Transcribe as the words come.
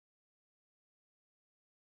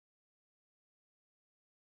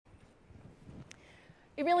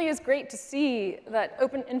It really is great to see that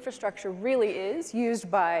open infrastructure really is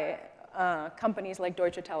used by companies like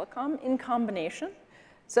Deutsche Telekom in combination.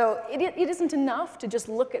 So it isn't enough to just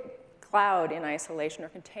look at cloud in isolation or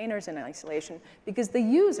containers in isolation, because the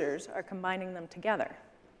users are combining them together.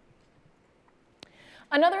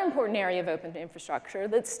 Another important area of open infrastructure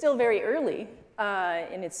that's still very early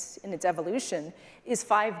in its evolution is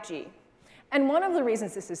 5G. And one of the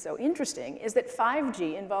reasons this is so interesting is that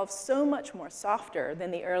 5G involves so much more software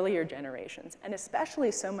than the earlier generations, and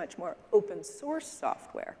especially so much more open source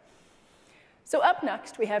software. So up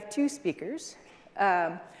next, we have two speakers.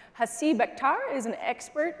 Hasib Akhtar is an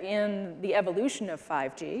expert in the evolution of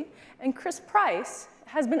 5G, and Chris Price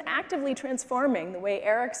has been actively transforming the way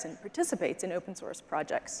Ericsson participates in open source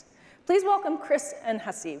projects. Please welcome Chris and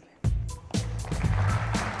Hasib.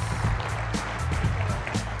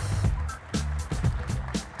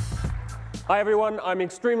 Hi, everyone. I'm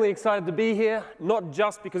extremely excited to be here, not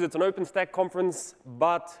just because it's an OpenStack conference,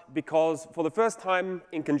 but because for the first time,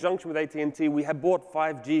 in conjunction with AT&T, we have brought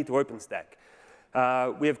 5G to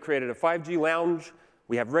OpenStack. We have created a 5G lounge.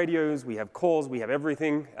 We have radios. We have calls. We have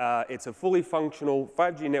everything. It's a fully functional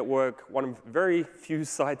 5G network, one of very few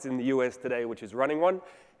sites in the US today which is running one,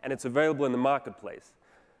 and it's available in the marketplace.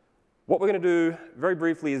 What we're going to do very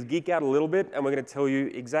briefly is geek out a little bit, and we're going to tell you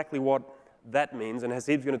exactly what that means, and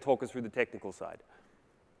Hasib's going to talk us through the technical side.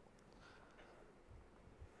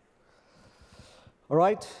 All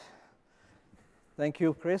right. Thank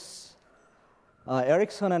you, Chris.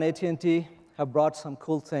 Ericsson and AT&T have brought some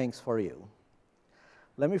cool things for you.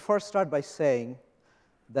 Let me first start by saying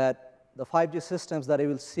that the 5G systems that you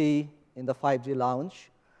will see in the 5G lounge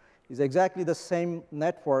is exactly the same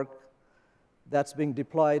network that's being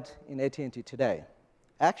deployed in AT&T today.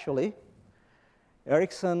 Actually,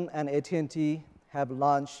 Ericsson and AT&T have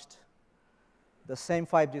launched the same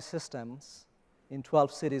 5G systems in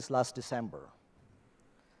 12 cities last December.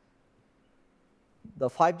 The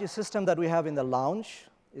 5G system that we have in the lounge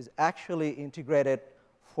is actually integrated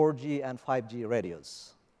 4G and 5G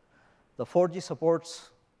radios. The 4G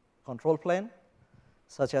supports control plane,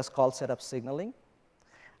 such as call setup signaling,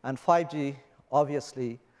 and 5G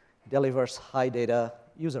obviously delivers high data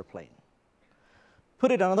user plane.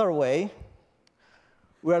 Put it another way,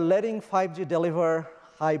 we are letting 5G deliver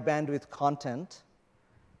high bandwidth content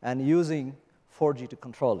and using 4G to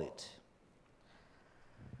control it.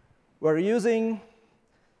 We're using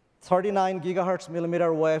 39 gigahertz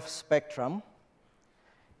millimeter wave spectrum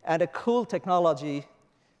and a cool technology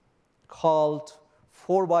called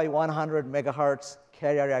 4x100 megahertz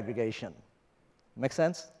carrier aggregation. Make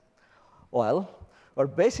sense? Well, we're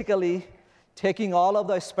basically taking all of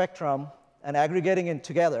the spectrum and aggregating it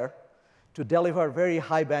together to deliver very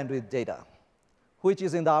high bandwidth data, which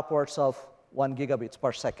is in the upwards of 1 gigabits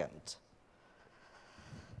per second.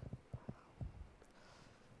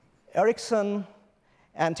 Ericsson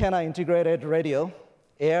antenna integrated radio,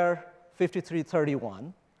 Air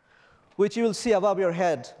 5331, which you will see above your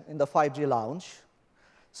head in the 5G lounge,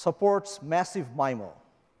 supports massive MIMO.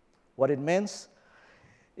 What it means,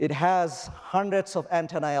 it has hundreds of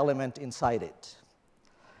antenna elements inside it.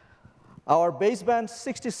 Our baseband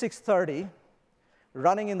 6630,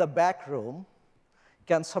 running in the back room,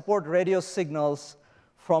 can support radio signals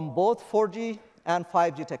from both 4G and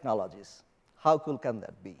 5G technologies. How cool can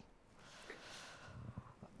that be?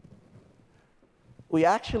 We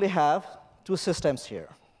actually have two systems here.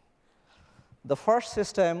 The first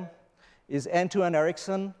system is end-to-end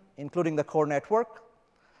Ericsson, including the core network,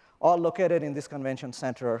 all located in this convention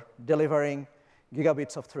center, delivering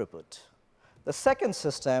gigabits of throughput. The second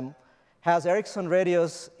system has Ericsson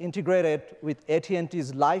radios integrated with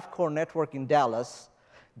AT&T's live core network in Dallas,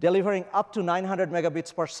 delivering up to 900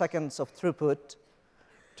 megabits per second of throughput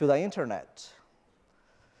to the internet.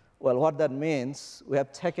 Well, what that means, we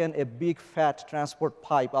have taken a big, fat transport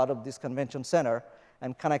pipe out of this convention center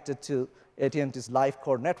and connected to AT&T's live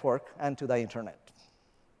core network and to the internet.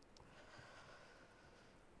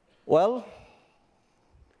 Well,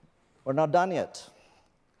 we're not done yet.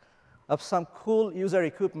 Of some cool user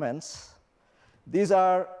equipments. These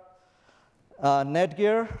are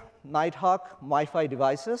Netgear Nighthawk MiFi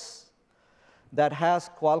devices that has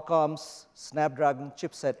Qualcomm's Snapdragon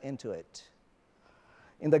chipset into it.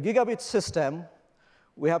 In the gigabit system,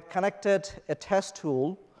 we have connected a test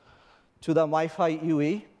tool to the MiFi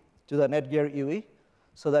UE, to the Netgear UE,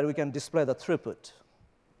 so that we can display the throughput.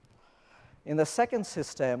 In the second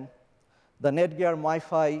system, the Netgear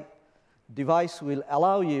MiFi device will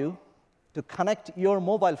allow you to connect your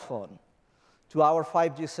mobile phone to our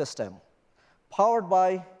 5G system, powered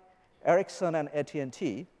by Ericsson and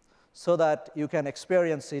AT&T, so that you can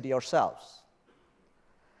experience it yourselves.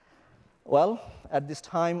 Well, at this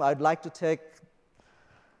time, I'd like to thank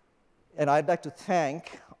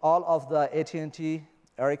all of the AT&T,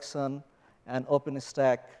 Ericsson, and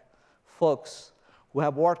OpenStack folks who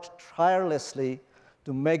have worked tirelessly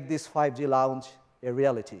to make this 5G launch a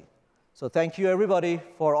reality. So thank you, everybody,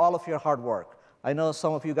 for all of your hard work. I know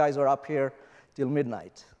some of you guys are up here till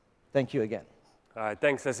midnight. Thank you again. All right,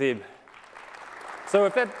 thanks, Hasib. So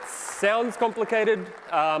if that sounds complicated,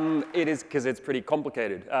 it is because it's pretty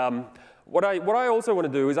complicated. What I also want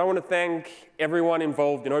to do is I want to thank everyone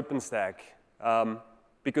involved in OpenStack,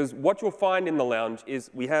 because what you'll find in the lounge is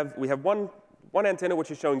we have one antenna which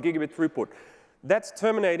is showing gigabit throughput. That's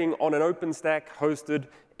terminating on an OpenStack hosted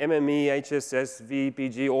MME, HSS,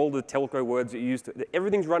 VPG, all the telco words that you used to.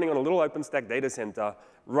 Everything's running on a little OpenStack data center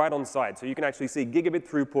right on site. So you can actually see gigabit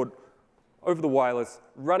throughput over the wireless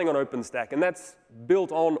running on OpenStack. And that's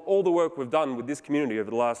built on all the work we've done with this community over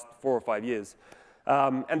the last 4 or 5 years.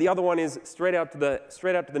 And the other one is straight out to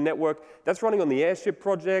the network. That's running on the Airship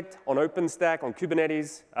project, on OpenStack, on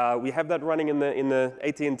Kubernetes. We have that running in the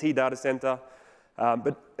AT&T data center.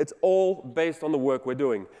 But it's all based on the work we're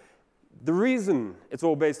doing. The reason it's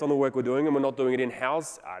all based on the work we're doing and we're not doing it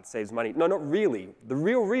in-house, it saves money. No, not really. The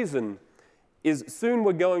real reason is soon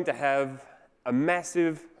we're going to have a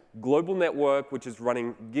massive global network which is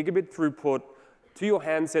running gigabit throughput to your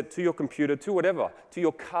handset, to your computer, to whatever, to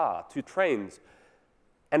your car, to trains.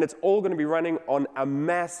 And it's all going to be running on a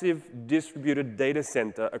massive distributed data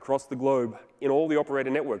center across the globe in all the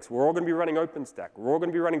operator networks. We're all going to be running OpenStack. We're all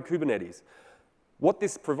going to be running Kubernetes. What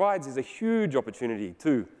this provides is a huge opportunity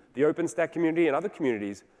to the OpenStack community and other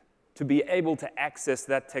communities to be able to access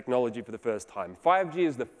that technology for the first time. 5G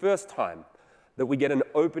is the first time that we get an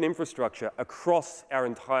open infrastructure across our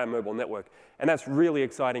entire mobile network. And that's really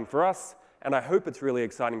exciting for us, and I hope it's really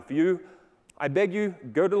exciting for you. I beg you,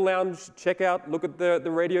 go to the lounge, check out, look at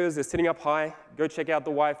the radios, they're sitting up high. Go check out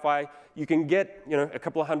the Wi-Fi. You can get a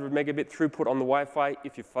couple of 100 megabit throughput on the Wi-Fi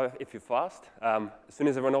if you're fast. As soon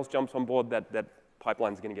as everyone else jumps on board, that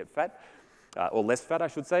pipeline's going to get fat, or less fat, I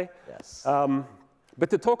should say. Yes. But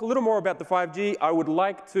to talk a little more about the 5G, I would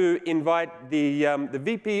like to invite the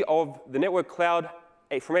VP of the Network Cloud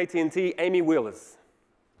from AT&T, Amy Wheelers.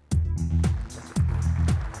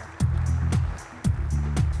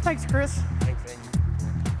 Thanks, Chris. Thanks, Amy.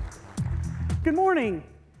 Good morning.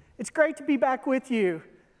 It's great to be back with you.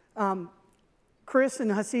 Chris and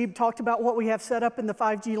Hasib talked about what we have set up in the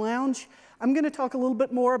 5G lounge. I'm going to talk a little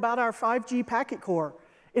bit more about our 5G packet core.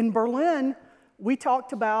 In Berlin, we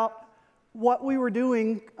talked about what we were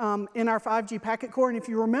doing in our 5G packet core. And if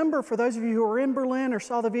you remember, for those of you who were in Berlin or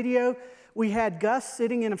saw the video, we had Gus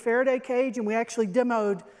sitting in a Faraday cage, and we actually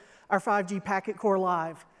demoed our 5G packet core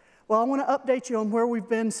live. Well, I want to update you on where we've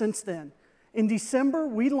been since then. In December,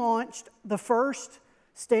 we launched the first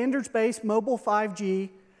standards-based mobile 5G,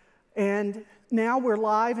 and now we're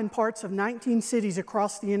live in parts of 19 cities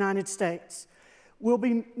across the United States. We'll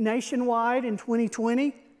be nationwide in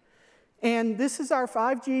 2020, and this is our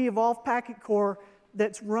 5G Evolved Packet Core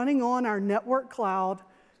that's running on our network cloud,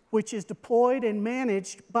 which is deployed and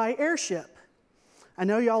managed by Airship. I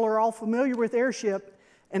know y'all are all familiar with Airship,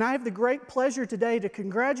 and I have the great pleasure today to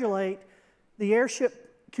congratulate the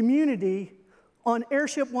Airship community on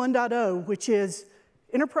Airship 1.0, which is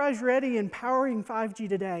enterprise-ready and powering 5G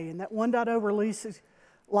today. And that 1.0 release is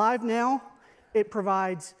live now. It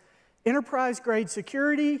provides enterprise-grade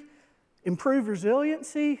security, improved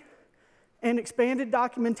resiliency, and expanded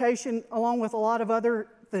documentation, along with a lot of other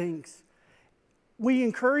things. We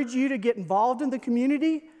encourage you to get involved in the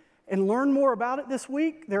community and learn more about it this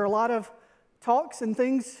week. There are a lot of talks and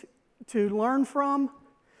things to learn from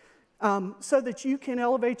so that you can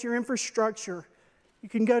elevate your infrastructure. You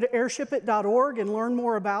can go to airshipit.org and learn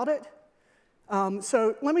more about it.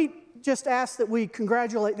 So let me just ask that we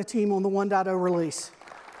congratulate the team on the 1.0 release.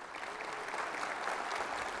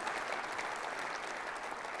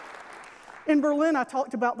 In Berlin, I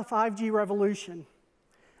talked about the 5G revolution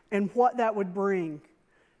and what that would bring.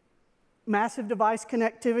 Massive device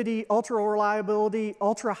connectivity, ultra reliability,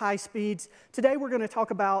 ultra high speeds. Today we're going to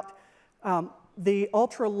talk about the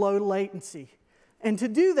ultra low latency. And to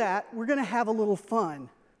do that, we're going to have a little fun.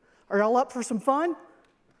 Are y'all up for some fun?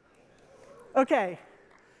 Okay,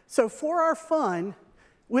 so for our fun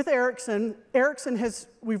with Ericsson,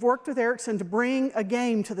 we've worked with Ericsson to bring a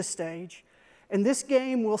game to the stage. And this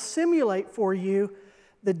game will simulate for you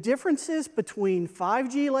the differences between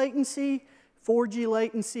 5G latency, 4G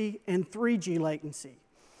latency, and 3G latency.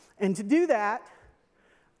 And to do that,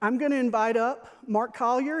 I'm going to invite up Mark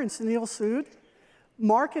Collier and Sunil Sood.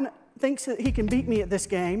 Mark thinks that he can beat me at this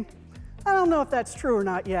game. I don't know if that's true or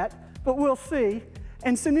not yet, but we'll see.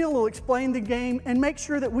 and Sunil will explain the game and make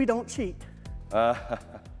sure that we don't cheat.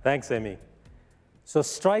 Thanks, Amy. So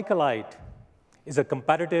Strike a Light is a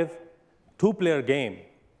competitive two-player game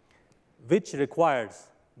which requires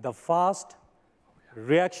the fast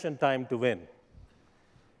reaction time to win.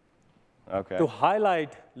 Okay. To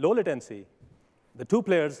highlight low latency, the two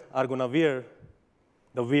players are going to wear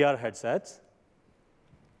the VR headsets.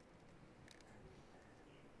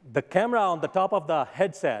 The camera on the top of the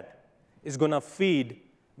headset is going to feed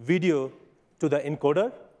video to the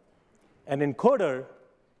encoder, and encoder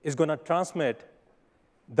is going to transmit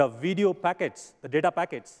the video packets, the data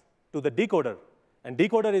packets, to the decoder, and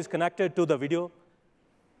decoder is connected to the video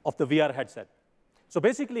of the VR headset. So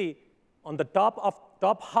basically, on the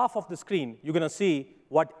top half of the screen, you're going to see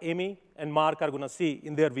what Amy and Mark are going to see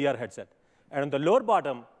in their VR headset. And on the lower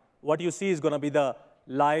bottom, what you see is going to be the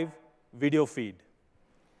live video feed.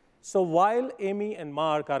 So while Amy and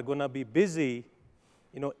Mark are going to be busy,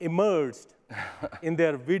 immersed in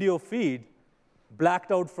their video feed,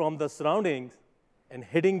 blacked out from the surroundings, and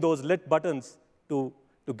hitting those lit buttons to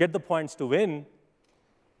get the points to win,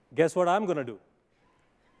 guess what I'm going to do?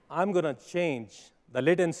 I'm going to change the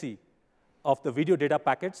latency of the video data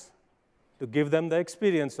packets to give them the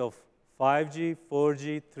experience of 5G,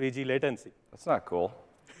 4G, 3G latency. That's not cool.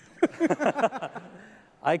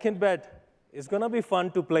 I can bet it's going to be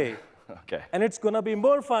fun to play. Okay. And it's going to be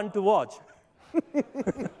more fun to watch.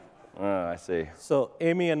 I see. So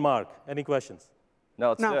Amy and Mark, any questions? No,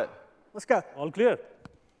 let's do it. Let's go. All clear.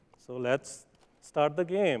 So let's start the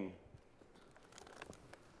game.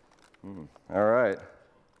 All right.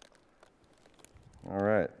 All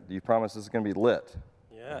right. Do you promise this is going to be lit?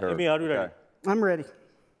 Yeah. Amy, are you ready? I'm ready.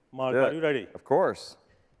 Mark, are you ready? Of course.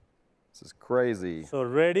 This is crazy. So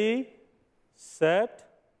ready, set,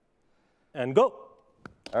 and go.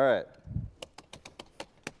 All right.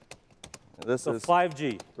 This So is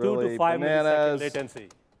 5G, really 2 to 5 bananas. millisecond latency.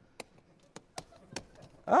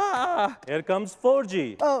 Ah! Here comes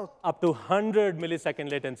 4G, Oh. up to 100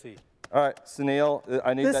 millisecond latency. All right, Sunil,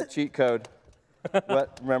 I need that cheat code.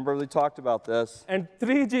 Remember, we talked about this. And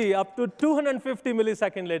 3G, up to 250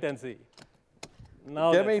 millisecond latency.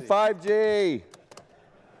 Now Give me let's see. 5G.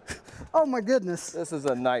 Oh, my goodness. This is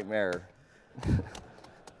a nightmare.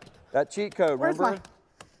 That cheat code, Where's remember?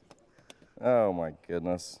 Oh, my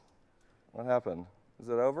goodness. What happened? Is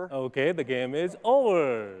it over? OK, the game is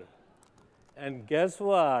over. And guess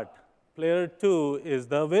what? Player 2 is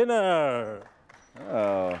the winner.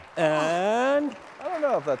 Oh. And I don't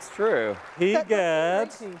know if that's true. he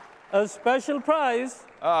gets a special prize.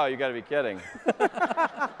 Oh, you got to be kidding.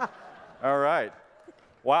 All right.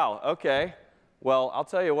 Wow, OK. Well, I'll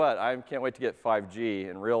tell you what, I can't wait to get 5G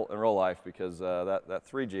in real life because that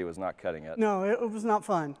 3G was not cutting it. No, it was not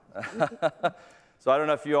fun. So I don't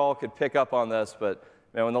know if you all could pick up on this, but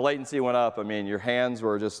man, when the latency went up, I mean, your hands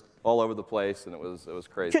were just all over the place, and it was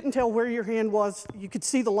crazy. Couldn't tell where your hand was. You could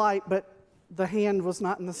see the light, but the hand was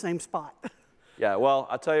not in the same spot. Yeah, well,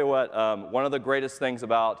 I'll tell you what, one of the greatest things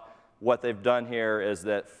about what they've done here is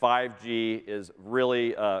that 5G is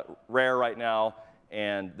really rare right now,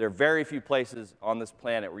 and there are very few places on this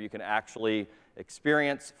planet where you can actually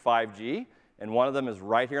experience 5G, and one of them is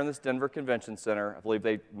right here in this Denver Convention Center. I believe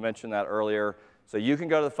they mentioned that earlier. So you can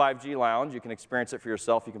go to the 5G Lounge, you can experience it for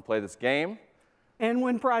yourself, you can play this game. And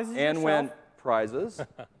win prizes And yourself. win prizes,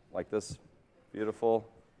 like this beautiful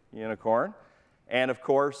unicorn. And of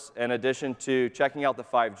course, in addition to checking out the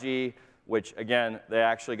 5G, which again, they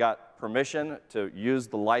actually got permission to use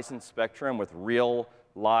the licensed spectrum with real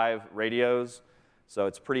live radios. So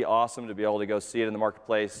it's pretty awesome to be able to go see it in the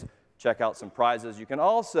marketplace, check out some prizes. You can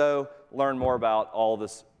also learn more about all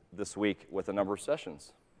this week with a number of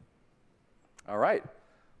sessions. All right.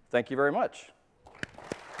 Thank you very much.